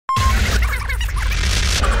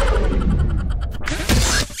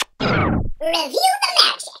Review the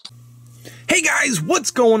Magic. Hey guys,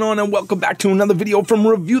 what's going on, and welcome back to another video from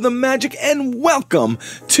Review the Magic, and welcome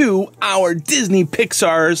to our Disney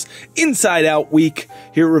Pixar's Inside Out week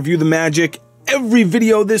here at Review the Magic. Every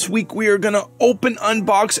video this week we are going to open,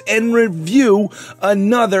 unbox, and review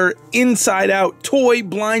another Inside Out toy,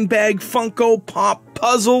 blind bag, Funko Pop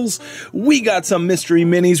puzzles. We got some mystery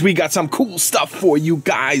minis. We got some cool stuff for you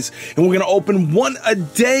guys. And we're going to open one a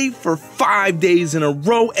day for 5 days in a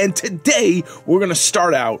row. And today we're going to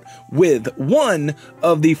start out with one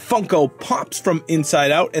of the Funko Pops from Inside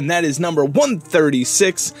Out. And that is number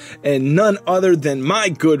 136. And none other than my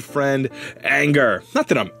good friend, Anger. Not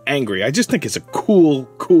that I'm angry. I just think it's a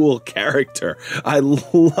cool character. I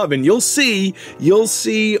love it. You'll see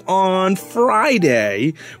on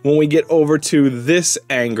Friday when we get over to this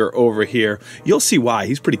Anger over here. You'll see why.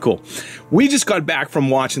 He's pretty cool. We just got back from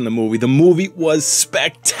watching the movie. The movie was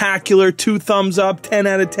spectacular. 2 thumbs up, 10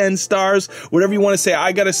 out of 10 stars, whatever you want to say.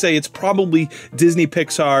 I gotta say, it's probably Disney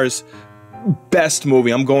Pixar's best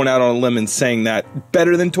movie. I'm going out on a limb and saying that.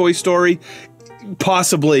 Better than Toy Story?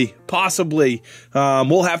 Possibly.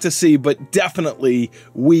 We'll have to see, but definitely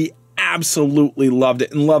we absolutely loved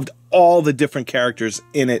it and loved all the different characters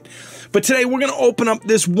in it. But today we're going to open up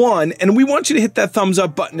this one, and we want you to hit that thumbs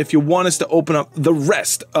up button if you want us to open up the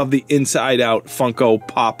rest of the Inside Out Funko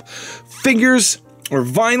Pop figures or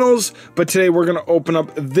vinyls. But today we're going to open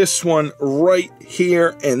up this one right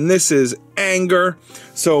here, and this is Anger.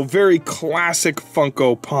 So very classic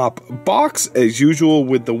Funko Pop box as usual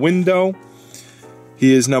with the window.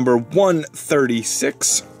 He is number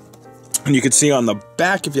 136. And you can see on the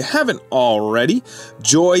back, if you haven't already,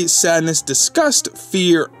 joy, sadness, disgust,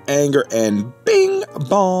 fear, anger, and Bing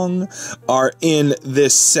Bong are in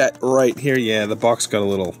this set right here. Yeah, the box got a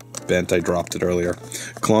little bent. I dropped it earlier.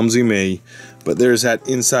 Clumsy me. But there's that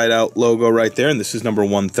Inside Out logo right there, and this is number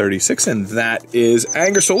 136, and that is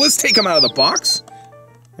Anger. So let's take him out of the box.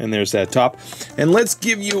 And there's that top. And let's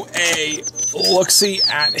give you a look-see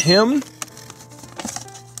at him.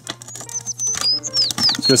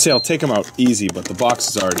 I was gonna say I'll take him out easy, but the box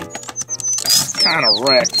is already kind of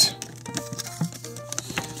wrecked.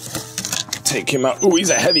 Take him out. Ooh,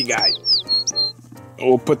 he's a heavy guy.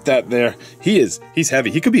 We'll put that there. He's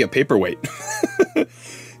heavy. He could be a paperweight.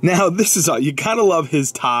 Now, this is all. You gotta love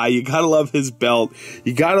his tie. You gotta love his belt.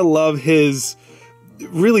 You gotta love his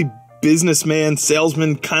really businessman,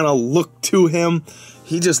 salesman kind of look to him.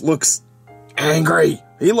 He just looks angry.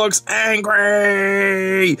 He looks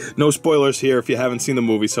angry! No spoilers here if you haven't seen the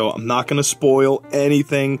movie, so I'm not going to spoil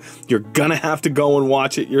anything. You're going to have to go and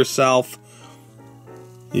watch it yourself.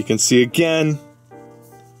 You can see again.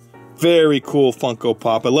 Very cool Funko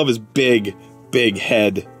Pop. I love his big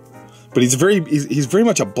head. But he's very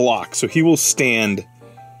much a block, so he will stand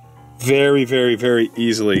very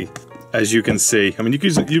easily, as you can see. I mean, you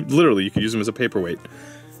could use him as a paperweight.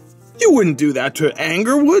 You wouldn't do that to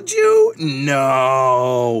Anger, would you?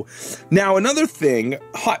 No. Now, another thing,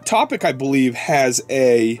 Hot Topic, I believe, has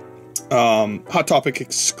a Hot Topic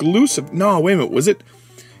exclusive. No, wait a minute, was it?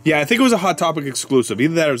 Yeah, I think it was a Hot Topic exclusive.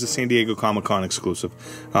 Either that or it was a San Diego Comic-Con exclusive.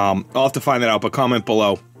 I'll have to find that out, but comment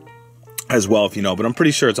below as well if you know. But I'm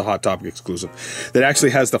pretty sure it's a Hot Topic exclusive that actually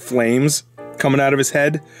has the flames coming out of his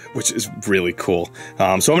head, which is really cool. So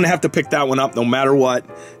I'm gonna have to pick that one up no matter what,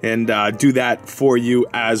 and do that for you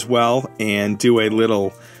as well, and do a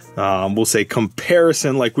little we'll say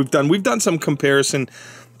comparison like we've done some comparison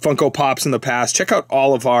Funko Pops in the past. Check out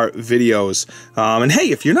all of our videos, and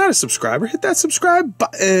hey, if you're not a subscriber, hit that subscribe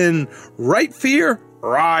button. Right, Fear?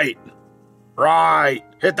 Right,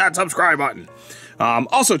 hit that subscribe button.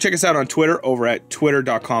 Also, check us out on Twitter over at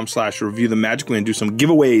twitter.com/reviewthemagic. We're going to do some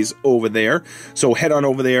giveaways over there. So head on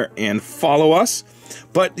over there and follow us.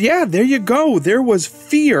 But yeah, there you go. There was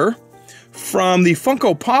Fear from the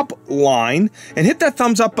Funko Pop line. And hit that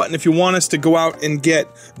thumbs up button if you want us to go out and get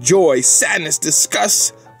joy, sadness,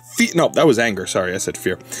 disgust, no, that was Anger. Sorry, I said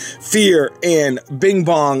Fear. Fear and Bing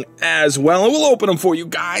Bong as well. And we'll open them for you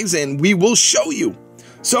guys and we will show you.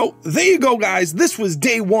 So, there you go, guys. This was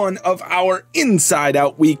day 1 of our Inside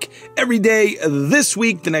Out week. Every day this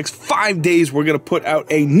week, the next 5 days, we're going to put out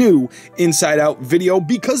a new Inside Out video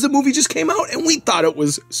because the movie just came out and we thought it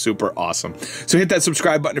was super awesome. So, hit that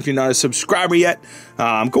subscribe button if you're not a subscriber yet.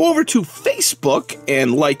 Go over to Facebook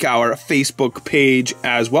and like our Facebook page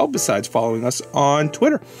as well, besides following us on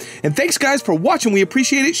Twitter. And thanks, guys, for watching. We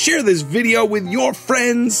appreciate it. Share this video with your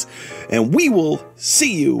friends, and we will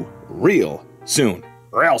see you real soon.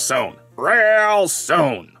 Real soon.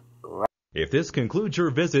 If this concludes your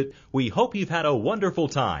visit, we hope you've had a wonderful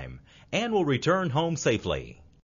time and will return home safely.